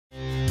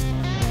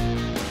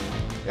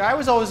Yeah, I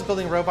was always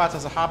building robots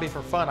as a hobby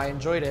for fun. I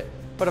enjoyed it.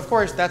 But of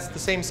course, that's the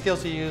same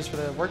skills you use for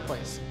the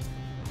workplace.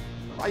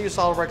 I use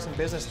SOLIDWORKS in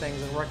business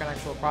things and work on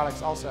actual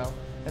products also,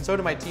 and so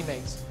do my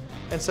teammates.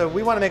 And so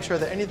we want to make sure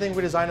that anything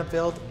we design and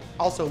build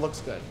also looks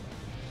good.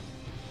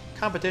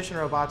 Competition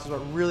robots is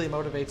what really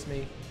motivates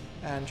me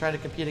and trying to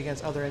compete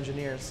against other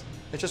engineers.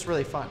 It's just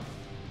really fun.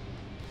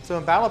 So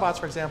in BattleBots,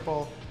 for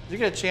example, you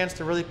get a chance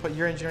to really put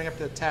your engineering up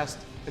to the test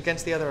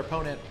against the other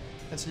opponent,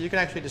 and so you can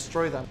actually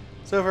destroy them.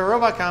 So for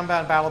robot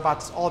combat in BattleBots,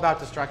 it's all about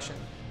destruction.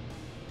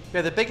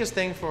 Yeah, the biggest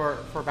thing for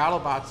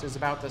BattleBots is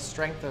about the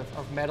strength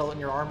of metal in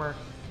your armor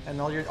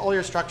and all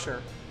your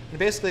structure. And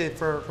basically,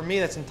 for me,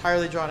 that's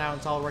entirely drawn out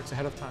in SOLIDWORKS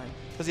ahead of time,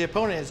 because the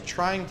opponent is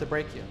trying to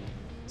break you.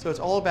 So it's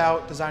all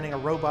about designing a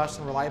robust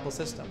and reliable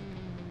system.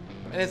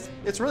 And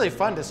it's really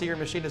fun to see your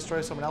machine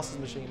destroy someone else's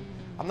machine.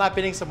 I'm not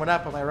beating someone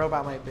up, but my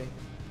robot might be.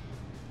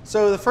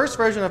 So the first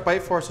version of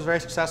BiteForce was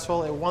very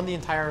successful. It won the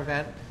entire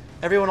event.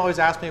 Everyone always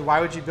asks me, why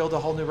would you build a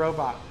whole new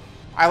robot?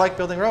 I like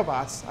building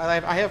robots. I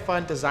have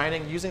fun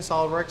designing, using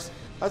SOLIDWORKS.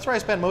 That's where I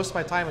spend most of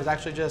my time, is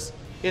actually just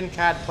in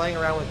CAD playing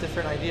around with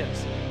different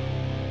ideas.